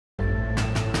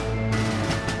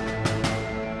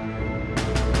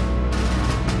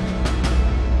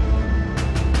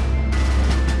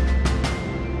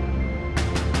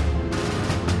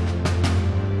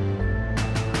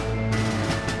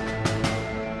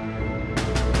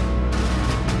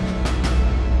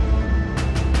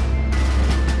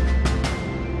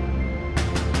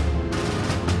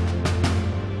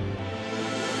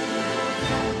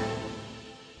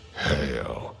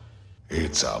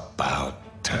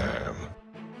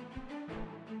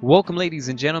Welcome, ladies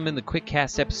and gentlemen, to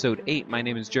Quickcast Episode 8. My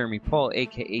name is Jeremy Paul,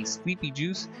 aka Sleepy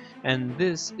Juice, and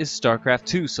this is StarCraft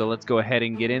 2, so let's go ahead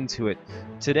and get into it.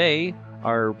 Today,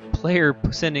 our player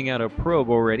sending out a probe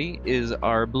already is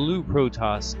our blue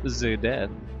Protoss,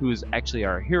 Xedeth, who is actually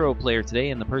our hero player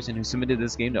today and the person who submitted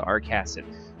this game to our casting.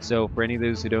 So for any of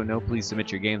those who don't know, please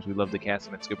submit your games. We love to cast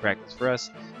them. It's good practice for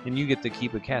us, and you get to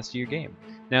keep a cast of your game.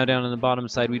 Now down on the bottom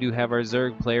side, we do have our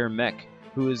Zerg player, Mech,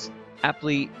 who is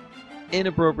aptly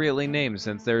inappropriately named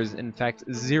since there's in fact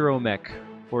 0 mech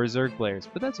for Zerg players,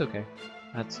 but that's okay.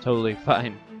 That's totally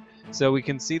fine. So we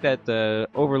can see that the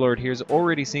Overlord here is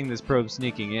already seeing this probe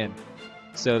sneaking in.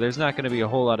 So there's not going to be a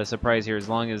whole lot of surprise here as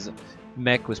long as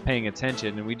Mech was paying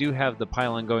attention. And we do have the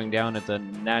pylon going down at the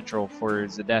natural for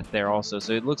Xedeth there also.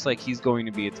 So it looks like he's going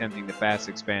to be attempting to fast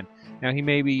expand. Now he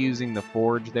may be using the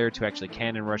forge there to actually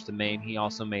cannon rush the main. He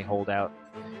also may hold out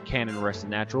cannon rush the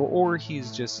natural, or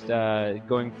he's just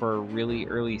going for a really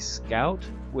early scout,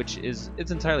 which it's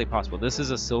entirely possible. This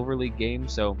is a Silver League game,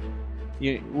 so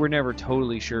we're never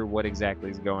totally sure what exactly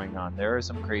is going on. There are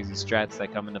some crazy strats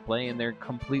that come into play, and they're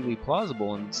completely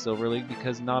plausible in Silver League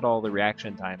because not all the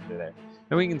reaction times are there.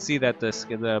 And we can see that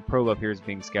the probe up here is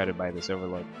being scouted by this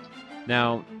Overlord.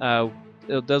 Now,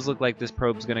 it does look like this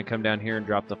probe's going to come down here and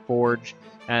drop the forge.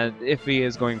 And if he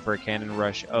is going for a cannon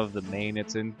rush of the main,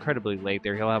 it's incredibly late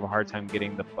there. He'll have a hard time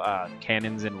getting the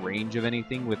cannons in range of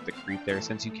anything with the creep there,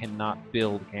 since you cannot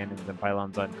build cannons and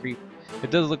pylons on creep. It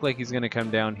does look like he's going to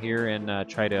come down here and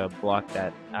try to block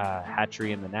that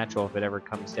hatchery in the natural if it ever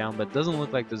comes down, but it doesn't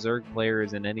look like the Zerg player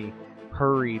is in any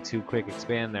hurry to quick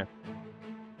expand there.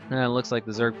 And it looks like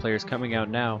the Zerg player is coming out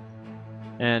now,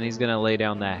 and he's going to lay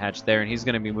down that hatch there, and he's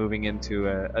going to be moving into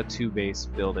a 2-base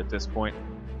build at this point.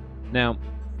 Now,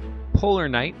 Polar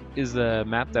Night is the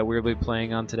map that we'll be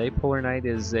playing on today. Polar Night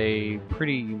is a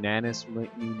pretty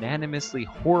unanimously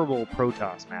horrible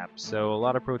Protoss map, so a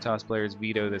lot of Protoss players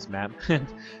veto this map.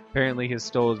 Apparently he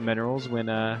stole his minerals when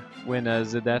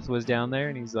Xedeth was down there,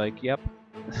 and he's like, yep.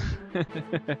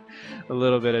 A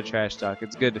little bit of trash talk.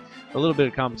 It's good. A little bit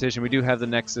of competition. We do have the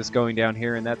Nexus going down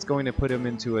here, and that's going to put him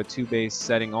into a 2-base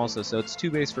setting also. So it's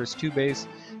 2-base versus 2-base.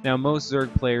 Now most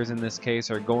Zerg players in this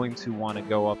case are going to want to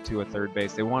go up to a 3rd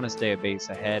base. They want to stay a base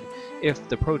ahead. If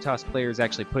the Protoss player is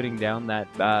actually putting down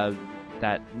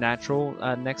that natural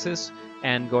Nexus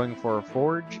and going for a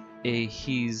forge,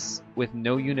 he's with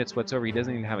no units whatsoever. He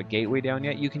doesn't even have a gateway down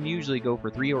yet. You can usually go for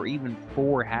 3 or even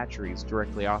 4 hatcheries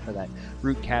directly off of that.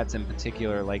 Root Cats in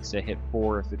particular likes to hit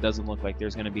 4 if it doesn't look like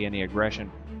there's going to be any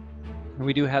aggression. And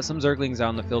we do have some Zerglings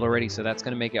on the field already, so that's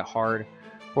going to make it hard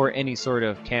for any sort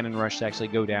of cannon rush to actually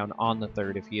go down on the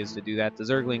 3rd if he is to do that. The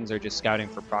Zerglings are just scouting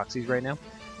for proxies right now.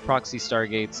 Proxy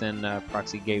Stargates and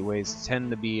Proxy Gateways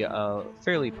tend to be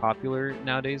fairly popular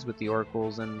nowadays, with the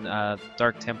Oracles and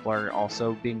Dark Templar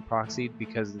also being proxied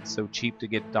because it's so cheap to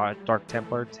get Dark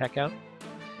Templar tech out.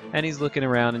 And he's looking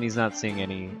around and he's not seeing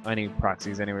any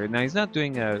proxies anywhere. Now he's not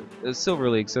doing a Silver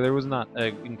League, so there was not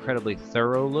an incredibly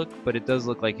thorough look, but it does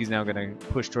look like he's now going to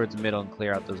push towards the middle and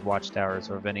clear out those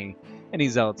watchtowers or of any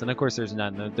zealots. And of course there's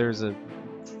none. There's a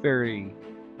very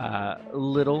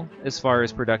little as far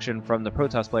as production from the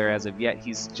Protoss player as of yet.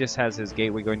 He just has his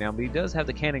gateway going down, but he does have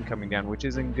the cannon coming down, which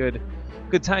is in good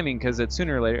timing, because it's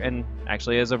sooner or later, and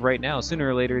actually as of right now, sooner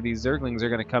or later these Zerglings are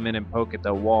going to come in and poke at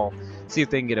the wall, see if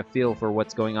they can get a feel for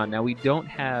what's going on. Now we don't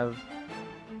have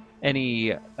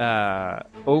any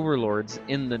Overlords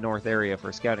in the north area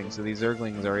for scouting, so these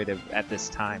Zerglings are at this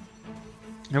time.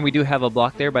 And we do have a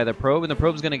block there by the probe, and the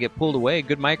probe's going to get pulled away.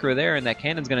 Good micro there, and that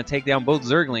cannon's going to take down both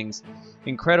Zerglings.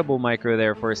 Incredible micro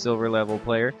there for a silver level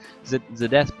player.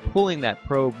 Xedeth pulling that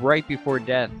probe right before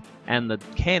death, and the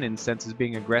cannon senses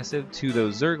being aggressive to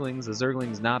those Zerglings. The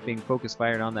Zerglings not being focus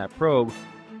fired on that probe,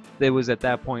 they was at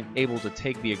that point able to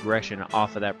take the aggression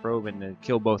off of that probe and to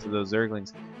kill both of those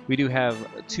Zerglings. We do have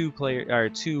two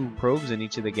probes in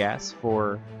each of the gas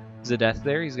for Xedeth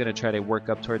there. He's going to try to work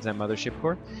up towards that mothership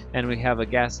core, and we have a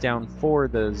gas down for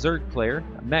the Zerg player,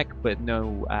 a mech, but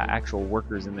no actual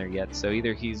workers in there yet. So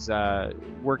either he's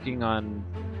working on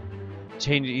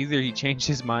either he changed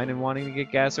his mind and wanting to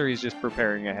get gas, or he's just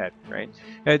preparing ahead, right?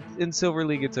 In Silver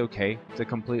League it's okay to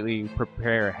completely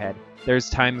prepare ahead.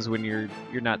 There's times when you're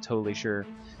not totally sure.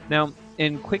 Now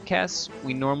in quick casts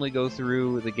we normally go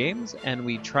through the games and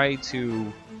we try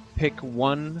to pick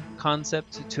one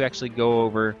concept to actually go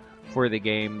over for the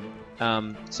game,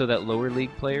 so that lower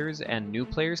league players and new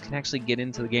players can actually get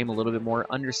into the game a little bit more,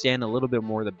 understand a little bit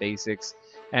more the basics,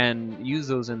 and use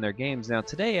those in their games. Now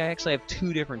today I actually have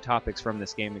 2 different topics from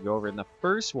this game to go over, and the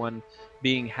first one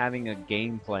being having a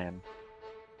game plan.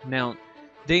 Now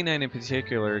Day 9 in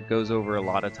particular goes over a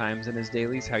lot of times in his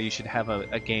dailies how you should have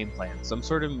a game plan, some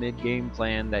sort of mid-game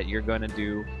plan that you're going to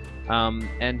do,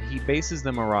 and he bases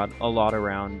them a lot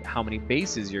around how many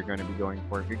bases you're going to be going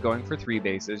for. If you're going for 3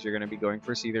 bases, you're going to be going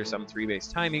for either some 3-base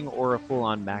timing or a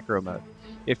full-on macro mode.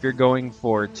 If you're going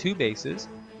for 2 bases,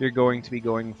 you're going to be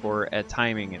going for a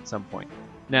timing at some point.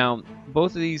 Now,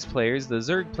 both of these players, the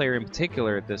Zerg player in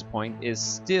particular at this point, is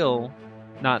still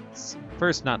not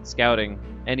scouting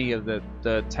any of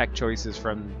the tech choices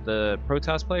from the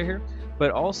Protoss player here,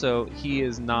 but also he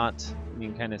is not, you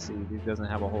can kind of see he doesn't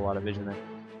have a whole lot of vision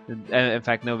there, in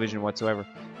fact no vision whatsoever,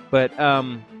 but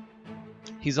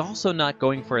he's also not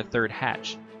going for a 3rd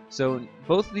hatch. So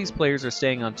both of these players are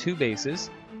staying on 2 bases.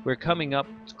 We're coming up,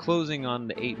 closing on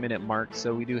the 8-minute mark,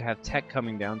 so we do have tech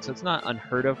coming down, so it's not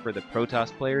unheard of for the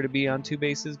Protoss player to be on 2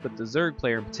 bases, but the Zerg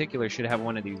player in particular should have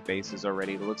one of these bases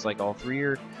already. It looks like all 3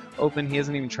 are open. He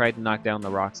hasn't even tried to knock down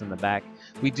the rocks in the back.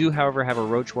 We do, however, have a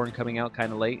Roach Warren coming out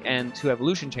kind of late, and 2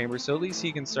 Evolution Chambers, so at least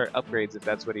he can start upgrades if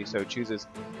that's what he so chooses.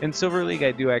 In Silver League,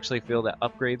 I do actually feel that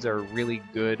upgrades are a really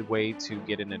good way to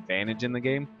get an advantage in the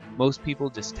game. Most people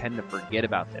just tend to forget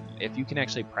about them. If you can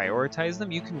actually prioritize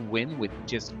them, you can win with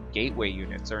just gateway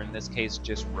units, or in this case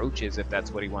just roaches if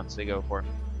that's what he wants to go for.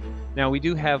 Now we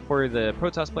do have, for the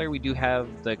Protoss player, we do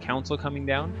have the Council coming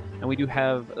down, and we do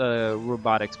have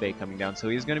Robotics Bay coming down, so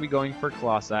he's going to be going for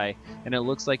Colossi, and it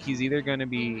looks like he's either going to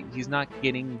be, he's not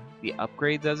getting the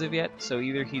upgrades as of yet, so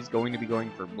either he's going to be going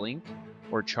for Blink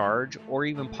or Charge, or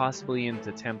even possibly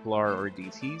into Templar or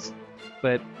DTs.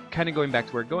 But kind of going back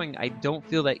to where we're going, I don't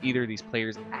feel that either of these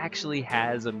players actually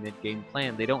has a mid-game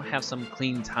plan. They don't have some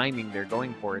clean timing they're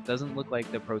going for. It doesn't look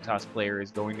like the Protoss player is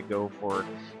going to go for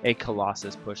a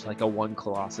Colossus push, like a 1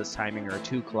 Colossus timing or a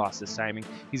 2 Colossus timing.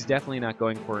 He's definitely not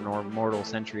going for an Immortal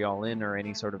Sentry all-in or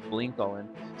any sort of Blink all-in.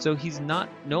 So he's no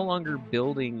longer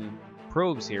building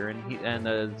probes here, and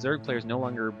the Zerg player is no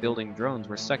longer building drones.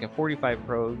 We're stuck at 45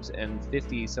 probes and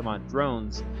 50 some odd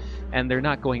drones, and they're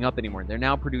not going up anymore. They're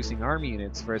now producing army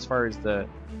units for as far as the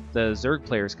Zerg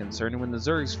player is concerned, and when the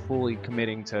Zerg's fully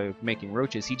committing to making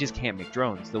roaches, he just can't make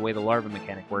drones. The way the larva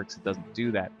mechanic works, it doesn't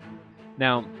do that.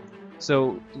 Now,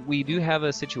 so we do have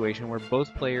a situation where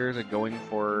both players are going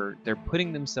for, they're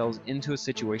putting themselves into a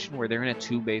situation where they're in a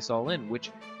 2-base all-in,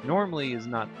 which normally is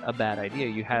not a bad idea.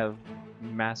 You have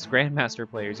Grandmaster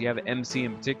players, you have MC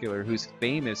in particular, who's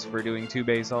famous for doing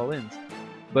 2-base all-ins.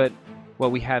 But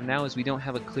what we have now is we don't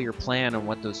have a clear plan on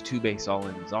what those 2-base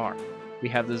all-ins are. We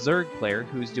have the Zerg player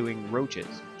who's doing roaches,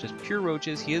 just pure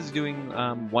roaches. He is doing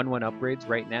 1-1 upgrades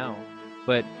right now,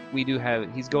 but we do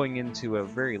have, he's going into a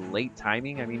very late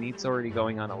timing. I mean, he's already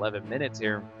going on 11 minutes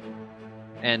here,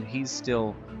 and he's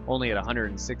still only at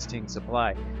 116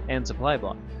 supply and supply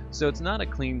block. So it's not a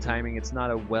clean timing, it's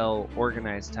not a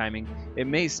well-organized timing. It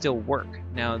may still work.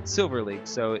 Now it's Silver League,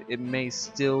 so it may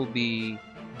still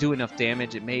do enough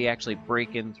damage. It may actually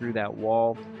break in through that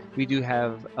wall. We do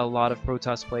have a lot of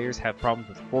Protoss players have problems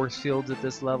with force fields at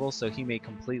this level, so he may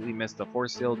completely miss the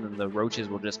force field and the roaches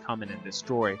will just come in and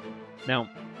destroy. Now,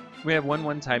 we have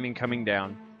 1-1 timing coming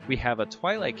down. We have a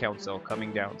Twilight Council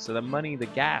coming down, so the money, the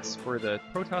gas for the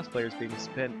Protoss players being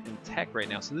spent in tech right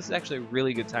now, so this is actually a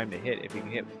really good time to hit if you can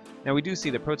hit. Now we do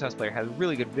see the Protoss player has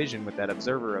really good vision with that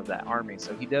observer of that army,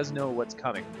 so he does know what's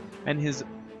coming, and his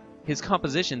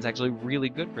composition is actually really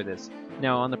good for this.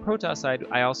 Now on the Protoss side,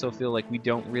 I also feel like we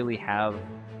don't really have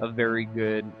a very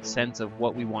good sense of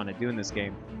what we want to do in this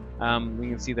game. We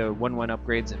can see the 1-1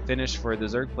 upgrades finished for the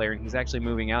Zerg player, and he's actually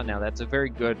moving out now. That's a very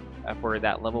good for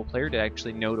that level player to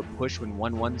actually know to push when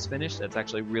 1-1's finished. That's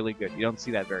actually really good. You don't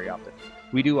see that very often.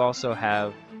 We do also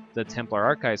have the Templar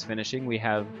Archives finishing. We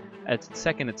have a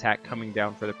second attack coming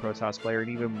down for the Protoss player, and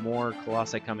even more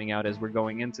Colossi coming out as we're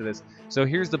going into this. So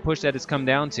here's the push that it's come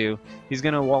down to. He's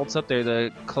going to waltz up there.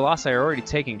 The Colossi are already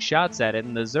taking shots at it,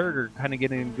 and the Zerg are kind of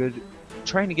getting a good,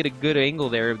 trying to get a good angle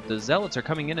there. The Zealots are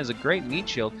coming in as a great meat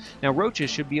shield. Now roaches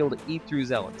should be able to eat through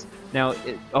Zealots. Now,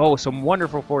 some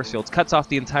wonderful force fields. Cuts off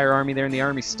the entire army there, and the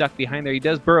army's stuck behind there. He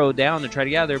does burrow down to try to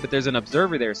get out there, but there's an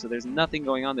observer there, so there's nothing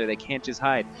going on there. They can't just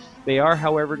hide. They are,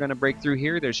 however, going to break through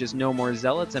here. There's just no more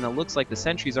Zealots, and it looks like the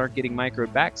sentries aren't getting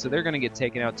microed back, so they're going to get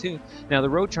taken out too. Now, the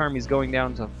Roach army is going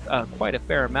down to quite a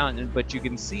fair amount, but you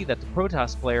can see that the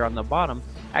Protoss player on the bottom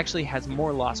actually has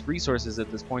more lost resources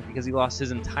at this point because he lost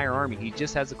his entire army. He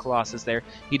just has a Colossus there.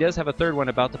 He does have a third one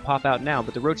about to pop out now,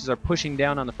 but the Roaches are pushing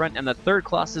down on the front, and the third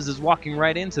Colossus is walking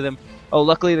right into them. Oh,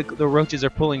 luckily the Roaches are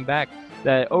pulling back.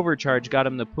 That overcharge got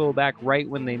him to pull back right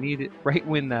when they needed, right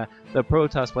when the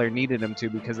Protoss player needed him to,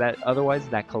 because otherwise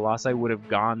that Colossi would have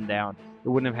gone down. it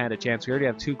wouldn't have had a chance. We already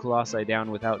have 2 Colossi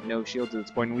down without no shields at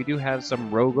this point. And we do have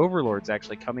some rogue overlords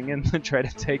actually coming in to try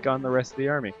to take on the rest of the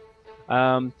army.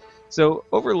 So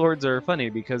overlords are funny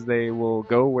because they will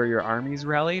go where your army's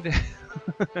rallied.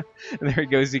 And there he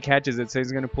goes, he catches it, so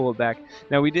he's going to pull it back.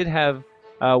 Now we did have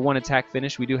one attack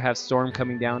finish. We do have Storm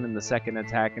coming down in the second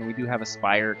attack, and we do have a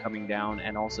Spire coming down,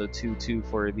 and also 2/2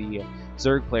 for the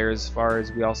Zerg players. As far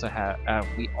as we also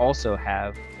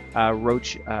have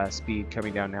Roach speed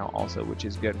coming down now also, which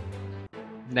is good.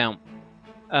 Now,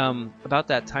 about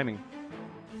that timing,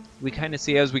 we kind of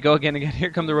see as we go again,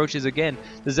 here come the Roaches again.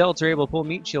 The Zealots are able to pull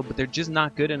Meat Shield, but they're just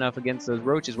not good enough against those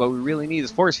Roaches. What we really need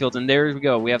is Force Fields, and there we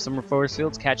go. We have some Force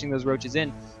Fields catching those Roaches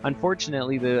in.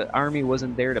 Unfortunately, the army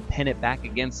wasn't there to pin it back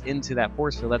into that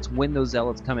Force Field. That's when those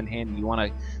Zealots come in handy. You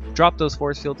want to drop those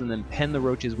Force Fields and then pen the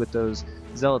Roaches with those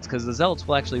Zealots, because the Zealots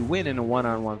will actually win in a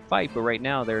one-on-one fight, but right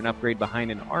now they're an upgrade behind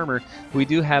in armor. We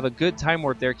do have a good Time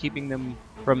Warp there, keeping them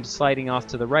from sliding off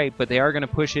to the right, but they are going to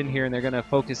push in here and they're going to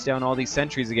focus down all these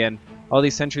sentries again. All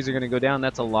these sentries are going to go down.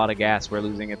 That's a lot of gas we're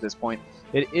losing at this point.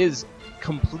 It is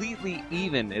completely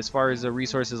even as far as the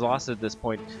resources lost at this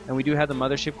point. And we do have the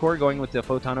Mothership Core going with the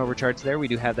Photon Overcharge there. We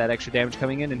do have that extra damage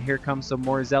coming in, and here comes some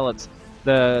more Zealots.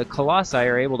 The Colossi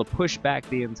are able to push back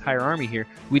the entire army here.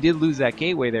 We did lose that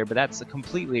gateway there, but that's a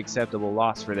completely acceptable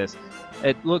loss for this.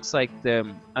 It looks like,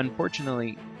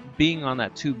 unfortunately, being on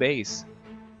that 2 base,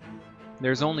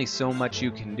 there's only so much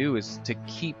you can do is to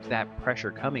keep that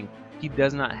pressure coming. He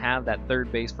does not have that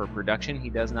 3rd base for production. He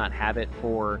does not have it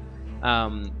for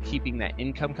keeping that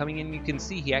income coming in. You can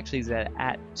see he actually is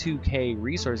at 2k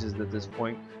resources at this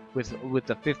point with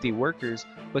the 50 workers,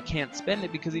 but can't spend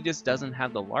it because he just doesn't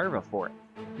have the larva for it.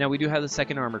 Now we do have the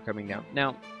 2nd armor coming down.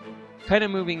 Now, kind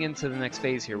of moving into the next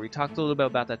phase here, we talked a little bit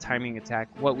about that timing attack.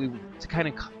 To kind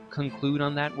of conclude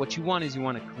on that, what you want is you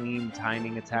want a clean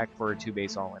timing attack for a 2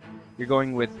 base all-in. You're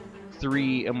going with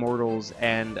 3 Immortals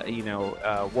and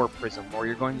Warp Prism, or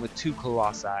you're going with 2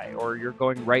 Colossi, or you're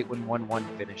going right when 1/1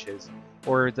 finishes,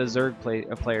 or the Zerg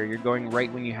player, you're going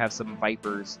right when you have some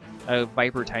Vipers.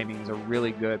 Viper timings are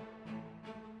really good,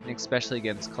 especially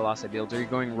against Colossi builds, or you're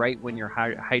going right when your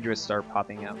Hydras start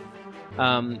popping out.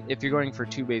 If you're going for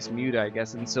 2 base Muta, I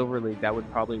guess in Silver League that would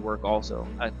probably work also.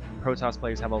 Protoss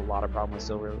players have a lot of problem with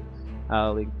Silver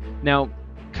League. Now,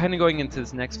 kind of going into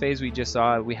this next phase, we just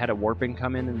saw we had a warping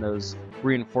come in and those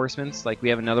reinforcements. Like we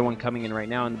have another one coming in right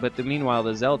now, but meanwhile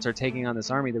the Zealots are taking on this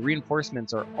army. The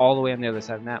reinforcements are all the way on the other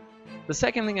side of the map. The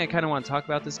second thing I kind of want to talk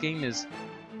about this game is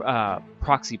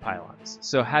Proxy Pylons.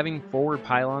 So having forward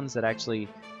pylons that actually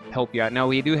help you out. Now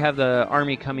we do have the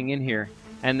army coming in here,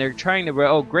 and they're trying to,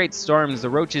 oh great, storms, the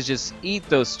Roaches just eat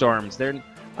those storms. They're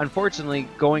unfortunately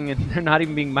going and they're not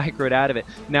even being microed out of it.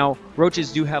 Now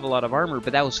Roaches do have a lot of armor,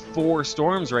 but that was 4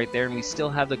 storms right there, and we still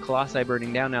have the Colossi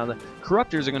burning down. Now the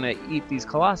Corruptors are going to eat these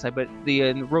Colossi, but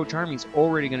the Roach army's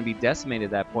already going to be decimated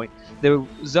at that point. The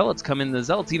Zealots come in, the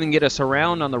Zealots even get a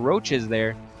surround on the Roaches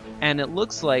there, and it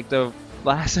looks like the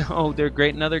last, oh, they're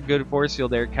great, another good force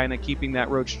field there, kind of keeping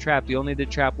that Roach trapped. You only did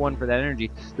trap 1 for that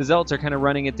energy. The Zealots are kind of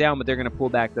running it down, but they're going to pull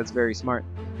back. That's very smart.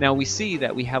 Now we see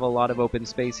that we have a lot of open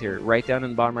space here. Right down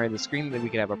in the bottom right of the screen, that we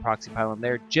could have a Proxy Pylon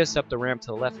there. Just up the ramp to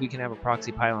the left, we can have a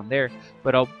Proxy Pylon there.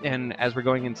 But and as we're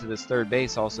going into this 3rd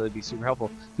base also, it'd be super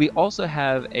helpful. We also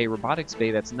have a Robotics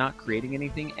Bay that's not creating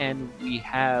anything, and we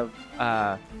have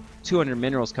 200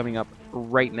 minerals coming up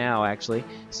right now, actually.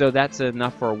 So that's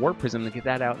enough for a Warp Prism to get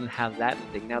that out and have that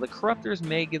thing. Now the Corruptors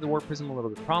may give the Warp Prism a little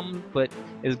bit of problem, but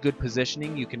is good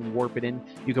positioning. You can warp it in.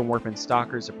 You can warp in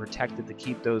Stalkers to protect it, to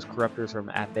keep those Corruptors from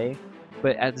at bay.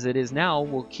 But as it is now,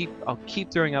 I'll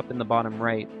keep throwing up in the bottom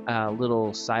right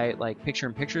little side, like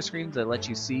picture-in-picture screens that let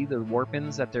you see the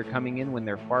warp-ins that they're coming in when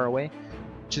they're far away.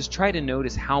 Just try to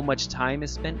notice how much time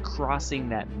is spent crossing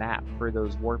that map for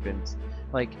those warp-ins.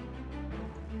 Like,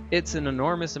 it's an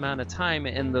enormous amount of time,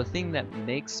 and the thing that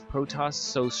makes Protoss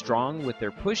so strong with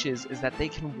their pushes is that they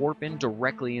can warp in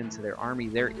directly into their army.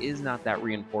 There is not that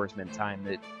reinforcement time.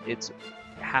 It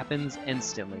happens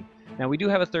instantly. Now we do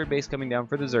have a 3rd base coming down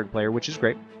for the Zerg player, which is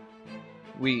great.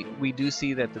 We do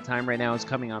see that the time right now is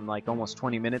coming on like almost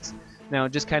 20 minutes. Now,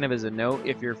 just kind of as a note,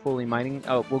 if you're fully mining,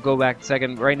 oh, we'll go back a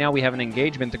second. Right now we have an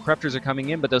engagement. The Corruptors are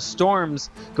coming in, but those storms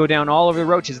go down all over the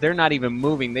Roaches. They're not even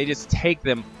moving. They just take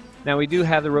them. Now we do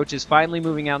have the Roaches finally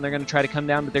moving out, and they're going to try to come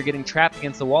down, but they're getting trapped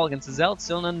against the wall against the Zealots.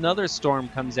 Still another storm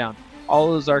comes down.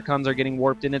 All those Archons are getting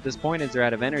warped in at this point as they're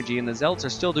out of energy, and the Zealots are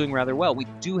still doing rather well. We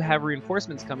do have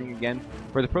reinforcements coming again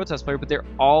for the Protoss player, but they're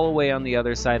all the way on the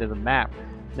other side of the map.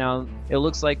 Now, it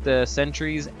looks like the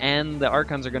Sentries and the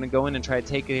Archons are going to go in and try to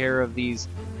take care of these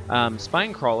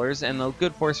spine crawlers, and a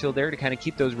good force field there to kind of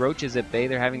keep those roaches at bay.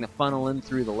 They're having to funnel in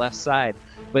through the left side,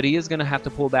 but he is going to have to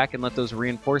pull back and let those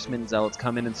reinforcement zealots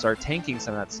come in and start tanking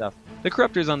some of that stuff. The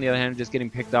corruptors, on the other hand, are just getting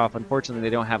picked off. Unfortunately,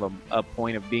 they don't have a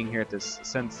point of being here at this,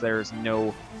 since there's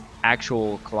no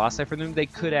actual colossi for them. They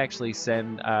could actually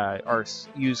send or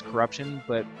use corruption,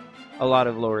 but a lot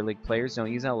of lower league players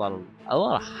don't use that. A lot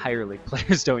of higher league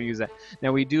players don't use that.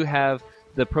 Now we do have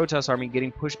the Protoss army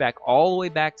getting pushed back all the way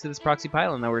back to this Proxy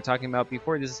Pylon that we were talking about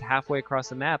before. This is halfway across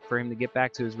the map for him to get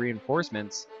back to his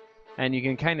reinforcements. And you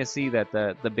can kind of see that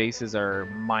the bases are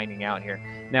mining out here.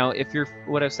 Now, if you're,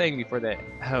 what I was saying before that,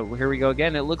 oh, here we go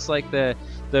again. It looks like the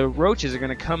roaches are going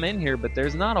to come in here, but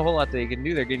there's not a whole lot they can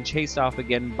do. They're getting chased off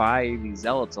again by the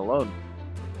zealots alone.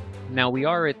 Now, we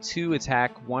are at 2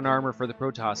 attack, 1 armor for the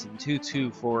Protoss, and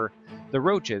 2-2 for the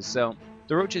roaches. So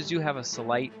the roaches do have a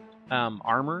slight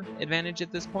armor advantage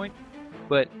at this point,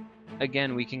 but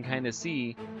again, we can kind of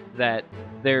see that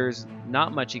there's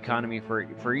not much economy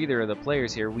for either of the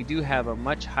players here. We do have a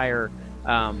much higher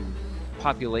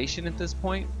population at this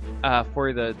point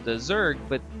for the Zerg,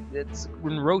 but it's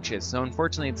in roaches, so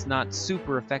unfortunately it's not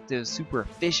super effective, super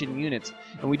efficient units.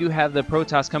 And we do have the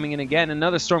Protoss coming in again.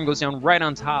 Another storm goes down right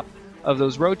on top of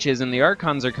those roaches, and the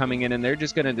Archons are coming in, and they're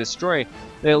just going to destroy.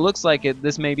 It looks like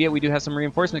this may be it. We do have some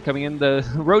reinforcement coming in. The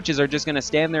roaches are just going to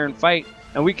stand there and fight,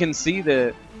 and we can see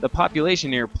the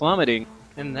population here plummeting.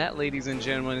 And that, ladies and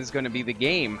gentlemen, is going to be the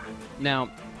game.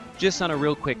 Now, just on a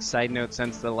real quick side note,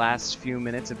 since the last few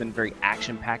minutes have been very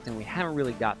action-packed and we haven't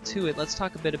really got to it, let's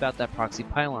talk a bit about that Proxy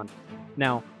Pylon.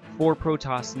 Now, for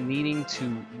Protoss needing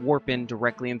to warp in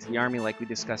directly into the army like we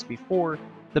discussed before,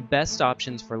 the best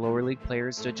options for lower league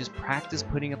players to just practice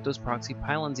putting up those Proxy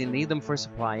Pylons. You need them for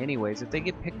supply anyways. If they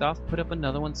get picked off, put up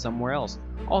another one somewhere else.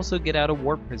 Also, get out a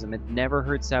Warp Prism. It never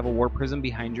hurts to have a Warp Prism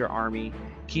behind your army.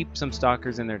 Keep some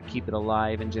Stalkers in there to keep it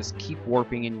alive, and just keep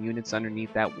warping in units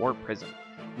underneath that Warp Prism.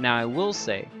 Now, I will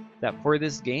say that for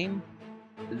this game,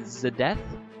 Xedeth,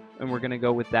 and we're going to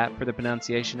go with that for the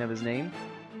pronunciation of his name,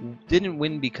 didn't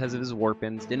win because of his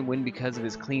warp-ins, didn't win because of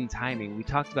his clean timing. We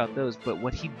talked about those, but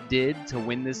what he did to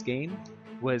win this game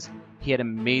was he had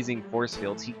amazing force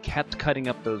fields. He kept cutting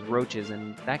up those roaches,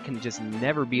 and that can just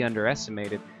never be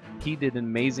underestimated. He did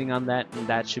amazing on that, and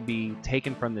that should be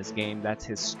taken from this game. That's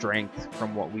his strength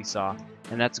from what we saw,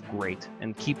 and that's great,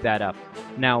 and keep that up.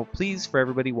 Now, please, for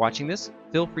everybody watching this,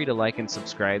 feel free to like and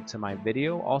subscribe to my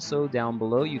video. Also, down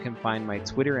below, you can find my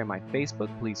Twitter and my Facebook.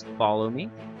 Please follow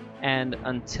me. And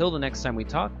until the next time we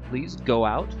talk, please go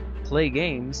out, play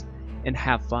games, and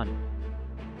have fun.